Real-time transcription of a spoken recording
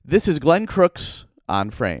This is Glenn Crooks on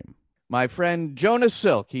Frame. My friend Jonah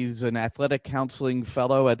Silk, he's an athletic counseling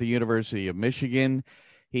fellow at the University of Michigan.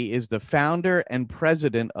 He is the founder and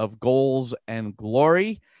president of Goals and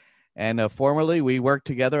Glory. And formerly, we worked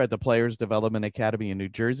together at the Players Development Academy in New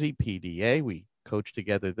Jersey, PDA. We coached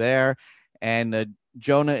together there. And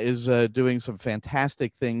Jonah is doing some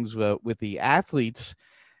fantastic things with the athletes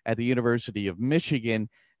at the University of Michigan.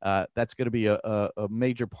 That's going to be a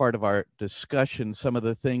major part of our discussion, some of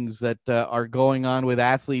the things that are going on with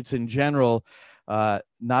athletes in general,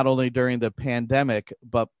 not only during the pandemic,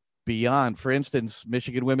 but beyond. For instance,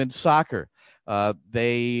 Michigan women's soccer,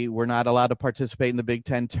 they were not allowed to participate in the Big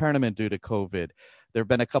Ten tournament due to COVID. There have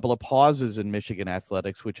been a couple of pauses in Michigan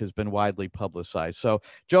athletics, which has been widely publicized. So,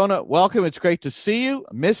 Jonah, welcome. It's great to see you.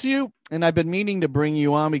 I miss you. And I've been meaning to bring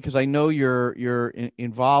you on because I know you're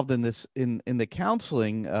involved in this in the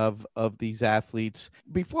counseling of these athletes.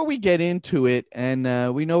 Before we get into it,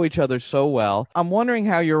 and we know each other so well, I'm wondering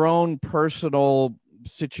how your own personal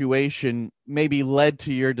situation maybe led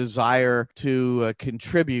to your desire to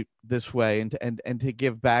contribute this way and to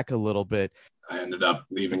give back a little bit. I ended up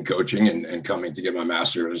leaving coaching and coming to get my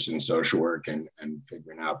master's in social work and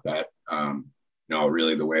figuring out that,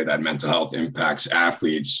 really the way that mental health impacts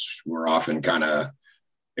athletes, we're often kind of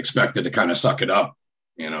expected to kind of suck it up,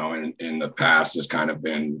 and in the past has kind of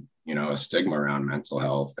been, a stigma around mental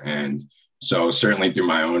health. And so certainly through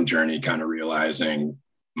my own journey, kind of realizing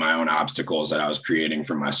my own obstacles that I was creating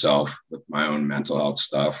for myself with my own mental health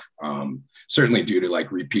stuff, certainly due to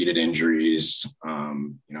like repeated injuries,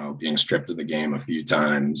 being stripped of the game a few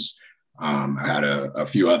times. I had a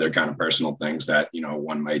few other kind of personal things that,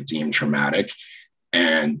 one might deem traumatic.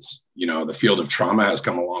 And, the field of trauma has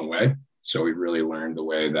come a long way. So we really learned the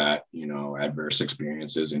way that, adverse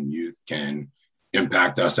experiences in youth can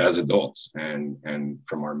impact us as adults and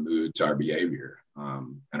from our mood to our behavior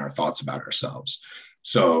and our thoughts about ourselves.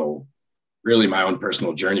 So really my own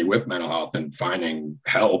personal journey with mental health and finding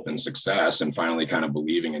help and success and finally kind of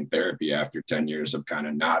believing in therapy after 10 years of kind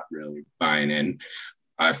of not really buying in,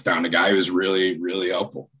 I found a guy who was really, really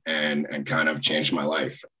helpful and kind of changed my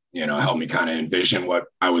life, helped me kind of envision what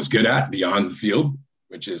I was good at beyond the field,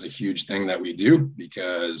 which is a huge thing that we do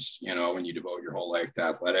because, when you devote your whole life to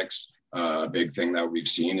athletics, a big thing that we've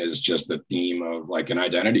seen is just the theme of like an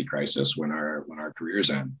identity crisis when our careers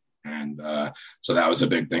end. And so that was a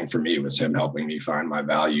big thing for me, was him helping me find my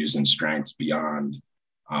values and strengths beyond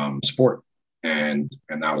sport. And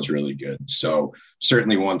that was really good. So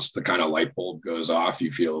certainly once the kind of light bulb goes off,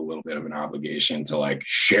 you feel a little bit of an obligation to like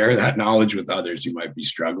share that knowledge with others who might be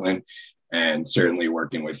struggling. And certainly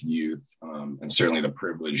working with youth and certainly the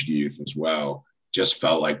privileged youth as well, just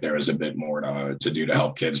felt like there was a bit more to do to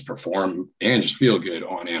help kids perform and just feel good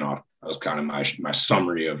on and off. That was kind of my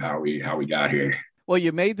summary of how we got here. Well,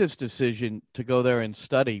 you made this decision to go there and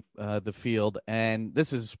study the field, and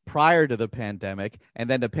this is prior to the pandemic, and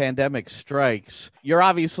then the pandemic strikes. You're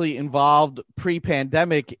obviously involved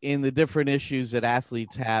pre-pandemic in the different issues that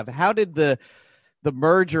athletes have. How did the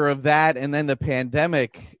merger of that and then the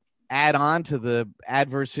pandemic add on to the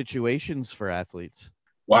adverse situations for athletes?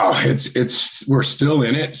 Wow, we're still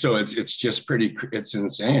in it, so it's just it's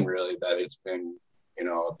insane, really, that it's been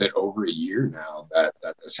a bit over a year now that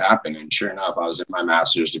this happened. And sure enough, I was in my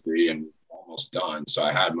master's degree and almost done. So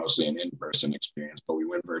I had mostly an in-person experience, but we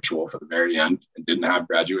went virtual for the very end and didn't have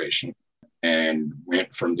graduation and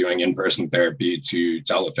went from doing in-person therapy to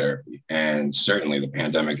teletherapy. And certainly the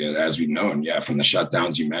pandemic, as we've known, from the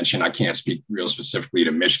shutdowns you mentioned, I can't speak real specifically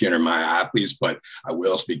to Michigan or my athletes, but I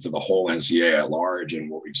will speak to the whole NCAA at large and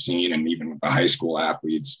what we've seen. And even with the high school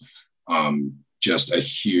athletes, just a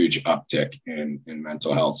huge uptick in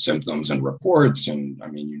mental health symptoms and reports. And I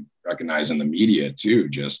mean, you recognize in the media too,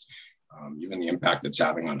 just even the impact it's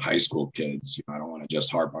having on high school kids. I don't want to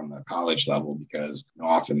just harp on the college level because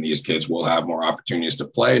often these kids will have more opportunities to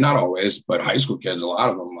play, not always, but high school kids, a lot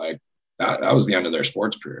of them, like that was the end of their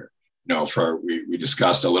sports career. We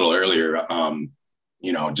discussed a little earlier,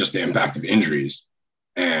 just the impact of injuries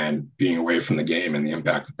and being away from the game and the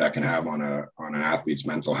impact that can have on an athlete's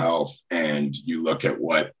mental health. And you look at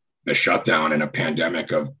what the shutdown and a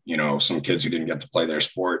pandemic of, some kids who didn't get to play their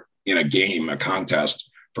sport in a game, a contest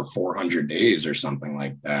for 400 days or something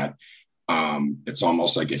like that. It's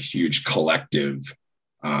almost like a huge collective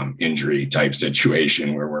injury type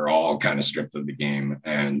situation where we're all kind of stripped of the game.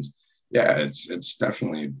 And it's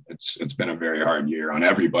definitely, it's been a very hard year on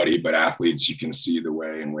everybody, but athletes, you can see the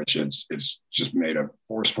way in which it's just made a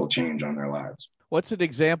forceful change on their lives. What's an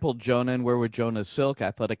example, Jonah, and we're with Jonah Silk,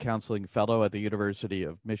 athletic counseling fellow at the University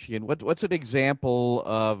of Michigan. What's an example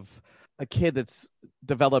of a kid that's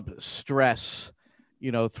developed stress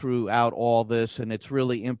throughout all this, and it's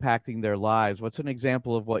really impacting their lives. What's an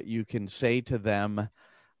example of what you can say to them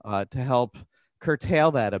to help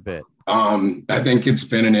curtail that a bit? I think it's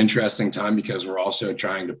been an interesting time because we're also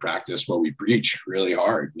trying to practice what we preach really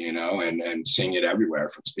hard, and seeing it everywhere,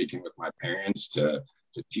 from speaking with my parents to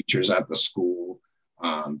teachers at the school,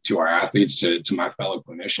 to our athletes, to my fellow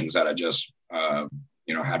clinicians that I just,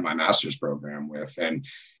 had my master's program with. And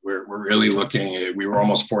we're really looking at, we were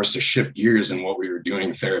almost forced to shift gears in what we were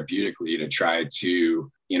doing therapeutically to try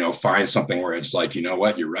to, find something where it's like, you know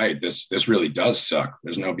what, you're right. This really does suck.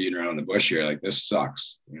 There's no beating around the bush here. Like, this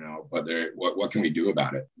sucks, but what can we do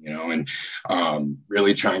about it? And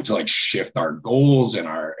really trying to shift our goals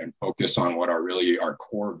and focus on what our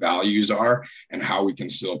core values are and how we can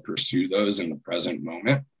still pursue those in the present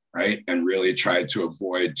moment. Right. And really try to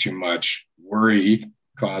avoid too much worry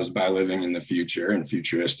caused by living in the future and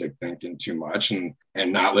futuristic thinking too much, and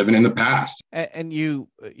not living in the past. And you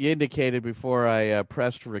indicated before I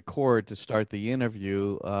pressed record to start the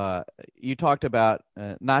interview, you talked about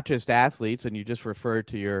not just athletes, and you just referred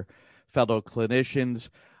to your fellow clinicians.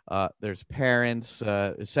 There's parents,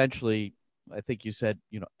 essentially. I think you said,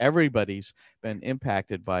 everybody's been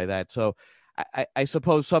impacted by that. So I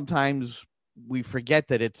suppose sometimes we forget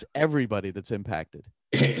that it's everybody that's impacted.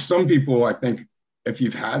 Some people, I think, if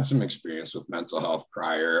you've had some experience with mental health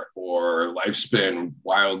prior, or life's been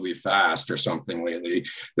wildly fast or something lately,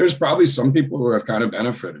 there's probably some people who have kind of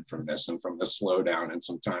benefited from this and from the slowdown and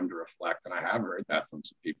some time to reflect. And I have heard that from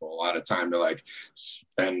some people, a lot of time to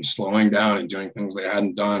spend slowing down and doing things they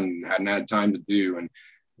hadn't had time to do. And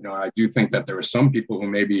I do think that there were some people who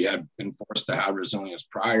maybe had been forced to have resilience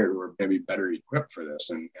prior, who are maybe better equipped for this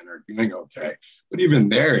and are doing okay. But even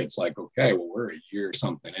there, it's like, okay, well, we're a year or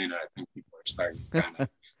something in, and I think people are starting to kind of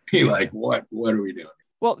be like, what are we doing?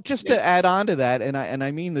 Well, just to add on to that, and I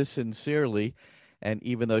mean this sincerely, and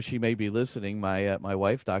even though she may be listening, my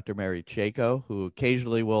wife, Dr. Mary Chaco, who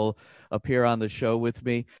occasionally will appear on the show with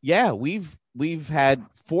me, we've had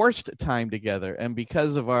forced time together, and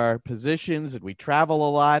because of our positions and we travel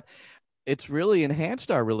a lot, it's really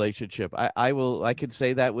enhanced our relationship. I could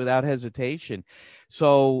say that without hesitation.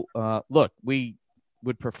 So look, we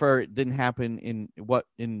would prefer it didn't happen in what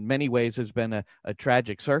in many ways has been a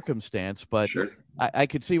tragic circumstance, but sure. I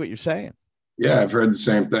could see what you're saying. Yeah, I've heard the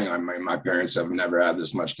same thing. My parents have never had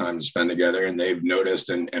this much time to spend together, and they've noticed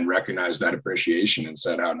and recognized that appreciation and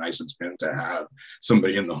said how nice it's been to have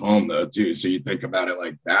somebody in the home, though, too. So you think about it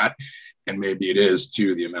like that, and maybe it is,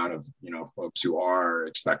 too, the amount of, folks who are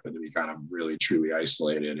expected to be kind of really, truly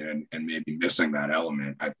isolated and maybe missing that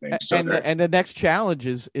element, I think. So and the next challenge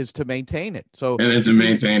is to maintain it. So and then to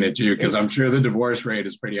maintain it, too, because I'm sure the divorce rate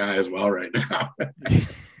is pretty high as well right now.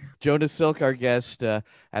 Jonas Silk, our guest,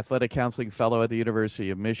 athletic counseling fellow at the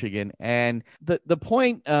University of Michigan. And the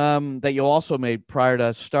point that you also made prior to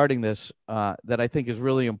us starting this that I think is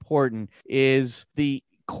really important is the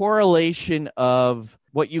correlation of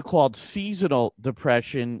what you called seasonal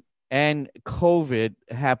depression and COVID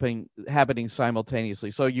happening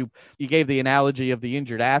simultaneously. So you gave the analogy of the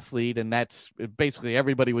injured athlete, and that's basically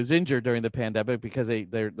everybody was injured during the pandemic because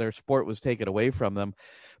their sport was taken away from them.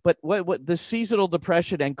 But what the seasonal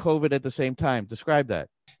depression and COVID at the same time? Describe that.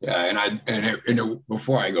 Yeah, and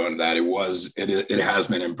before I go into that, it has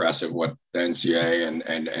been impressive what the NCAA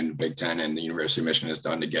and Big Ten and the University of Michigan has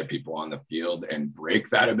done to get people on the field and break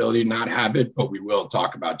that ability to not have it. But we will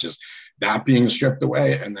talk about just that being stripped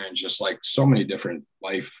away, and then just so many different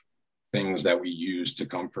life things that we use to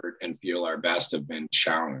comfort and feel our best have been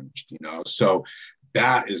challenged. So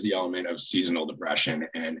that is the element of seasonal depression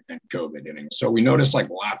and COVID. And so we notice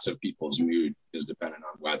lots of people's mood is dependent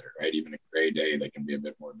on weather, right? Even a gray day, they can be a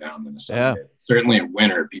bit more down than a sunny day. Certainly in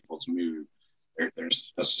winter, people's mood,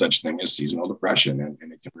 there's a such thing as seasonal depression,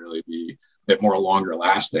 and it can really be a bit more longer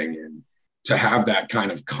lasting. And to have that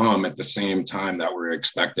kind of come at the same time that we're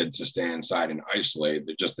expected to stay inside and isolate,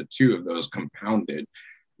 just the two of those compounded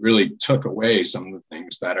really took away some of the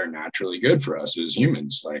things that are naturally good for us as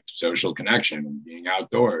humans, like social connection and being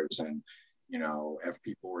outdoors. And, if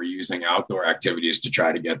people were using outdoor activities to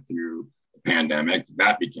try to get through the pandemic,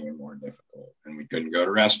 that became more difficult, and we couldn't go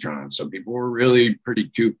to restaurants. So people were really pretty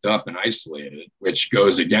cooped up and isolated, which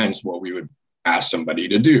goes against what we would ask somebody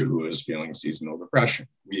to do who is feeling seasonal depression.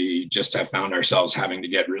 We just have found ourselves having to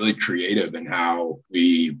get really creative in how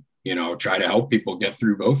we try to help people get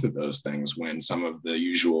through both of those things, when some of the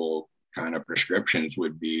usual kind of prescriptions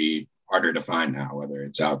would be harder to find now, whether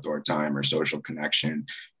it's outdoor time or social connection,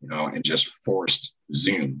 and just forced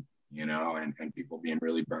Zoom, and people being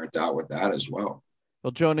really burnt out with that as well.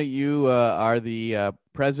 Well, Jonah, you are the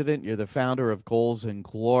president, you're the founder of Goals and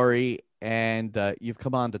Glory. and you've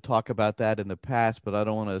come on to talk about that in the past, but I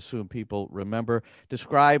don't want to assume people remember.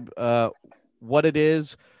 Describe what it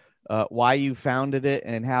is, why you founded it,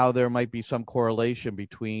 and how there might be some correlation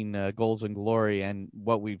between Goals and Glory and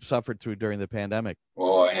what we've suffered through during the pandemic.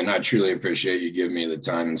 Well, and I truly appreciate you giving me the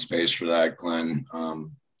time and space for that, Glenn.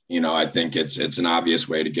 I think it's an obvious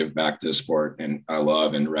way to give back to the sport, and I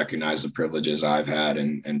love and recognize the privileges I've had,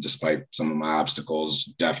 and despite some of my obstacles,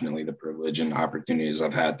 definitely the privilege and opportunities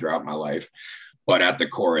I've had throughout my life. But at the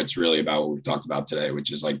core, it's really about what we've talked about today,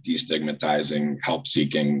 which is like destigmatizing help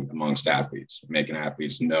seeking amongst athletes, making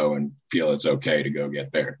athletes know and feel it's okay to go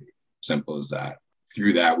get therapy. Simple as that.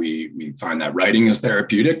 Through that, we find that writing is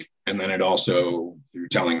therapeutic. And then it also, through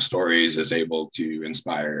telling stories, is able to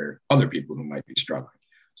inspire other people who might be struggling.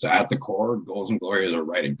 So at the core, Goals and Glory is a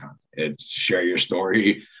writing contest. It's share your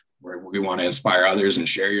story, where we want to inspire others and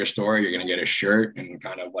share your story. You're going to get a shirt and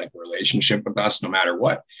kind of like a relationship with us no matter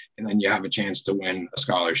what. And then you have a chance to win a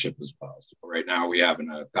scholarship as well. So right now we have a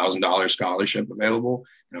 $1,000 scholarship available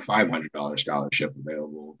and a $500 scholarship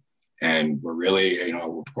available. And we're really,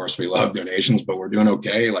 of course we love donations, but we're doing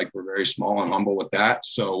okay. Like, we're very small and humble with that.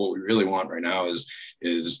 So what we really want right now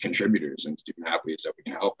is contributors and student athletes that we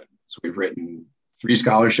can help. So we've written 3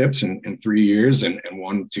 scholarships in 3 years, and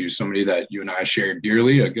one to somebody that you and I shared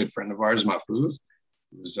dearly, a good friend of ours, Mahfouz,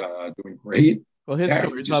 who's doing great. Well, his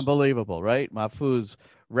story is unbelievable, right? Mahfouz,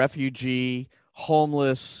 refugee,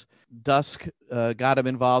 homeless. Dusk got him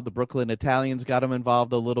involved. The Brooklyn Italians got him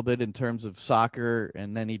involved a little bit in terms of soccer,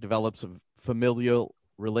 and then he developed some familial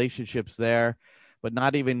relationships there, but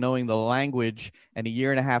not even knowing the language. And a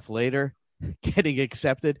year and a half later, getting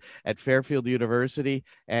accepted at Fairfield University,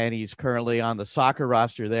 and he's currently on the soccer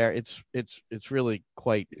roster there. It's really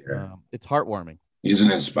quite it's heartwarming. He's an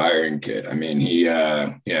inspiring kid. I mean, he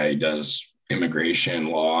does immigration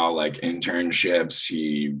law, like internships.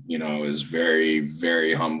 He, is very,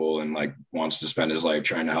 very humble and like wants to spend his life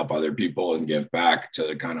trying to help other people and give back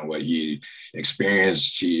to kind of what he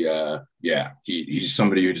experienced. He's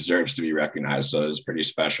somebody who deserves to be recognized. So it's pretty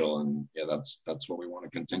special. And that's what we want to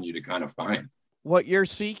continue to kind of find. What you're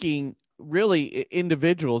seeking, really,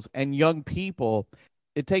 individuals and young people,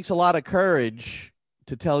 it takes a lot of courage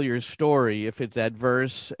to tell your story if it's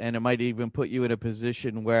adverse, and it might even put you in a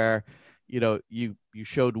position where you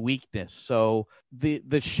showed weakness. So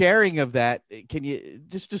the sharing of that, can you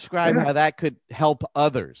just describe how that could help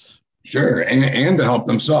others? Sure. And to help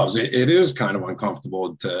themselves. It is kind of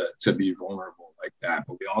uncomfortable to be vulnerable like that.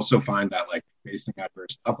 But we also find that like facing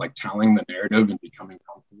adverse stuff, like telling the narrative and becoming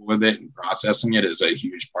comfortable with it and processing it is a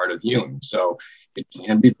huge part of healing. So it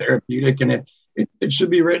can be therapeutic, and it should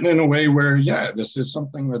be written in a way where, this is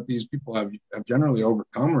something that these people have generally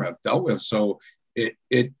overcome or have dealt with. So it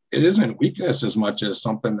isn't weakness as much as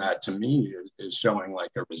something that to me is showing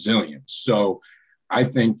like a resilience. So I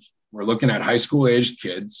think we're looking at high school aged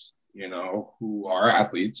kids, who are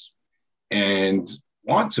athletes and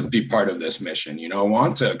want to be part of this mission,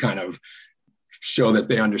 want to kind of show that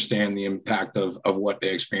they understand the impact of what they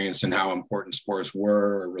experienced and how important sports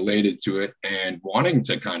were related to it, and wanting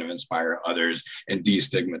to kind of inspire others and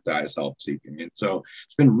destigmatize help seeking. And so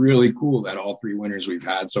it's been really cool that all 3 winners we've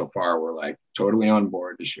had so far were like totally on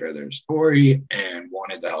board to share their story and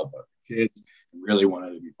wanted to help other kids and really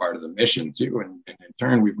wanted to be part of the mission too. And in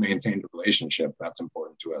turn, we've maintained a relationship that's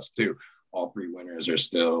important to us too. All 3 winners are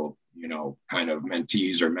still, kind of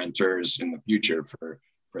mentees or mentors in the future for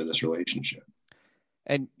this relationship.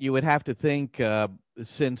 And you would have to think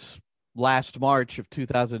since last March of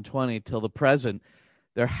 2020 till the present,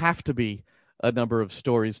 there have to be a number of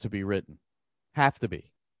stories to be written. Have to be.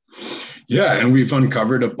 Yeah, and we've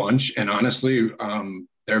uncovered a bunch. And honestly,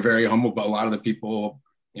 they're very humble, but a lot of the people,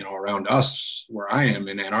 around us where I am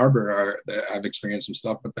in Ann Arbor have experienced some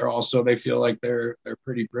stuff, but they feel like they're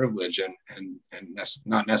pretty privileged and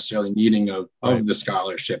not necessarily needing of the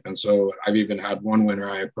scholarship. And so I've even had one winner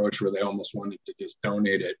I approached where they almost wanted to just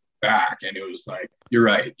donate it back. And it was like, you're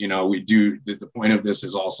right. We do. The point of this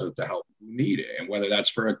is also to help who need it. And whether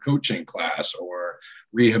that's for a coaching class or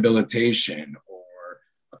rehabilitation or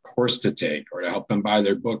a course to take or to help them buy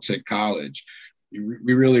their books at college,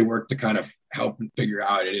 we really work to kind of help and figure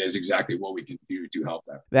out it is exactly what we can do to help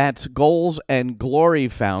them. That's Goals and Glory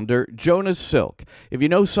founder Jonas Silk. If you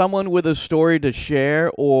know someone with a story to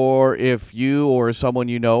share, or if you or someone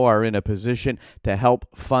you know are in a position to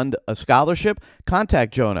help fund a scholarship,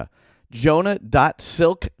 contact Jonah.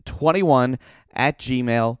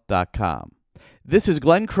 Jonah.silk21@gmail.com. This is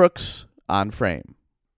Glenn Crooks on Frame.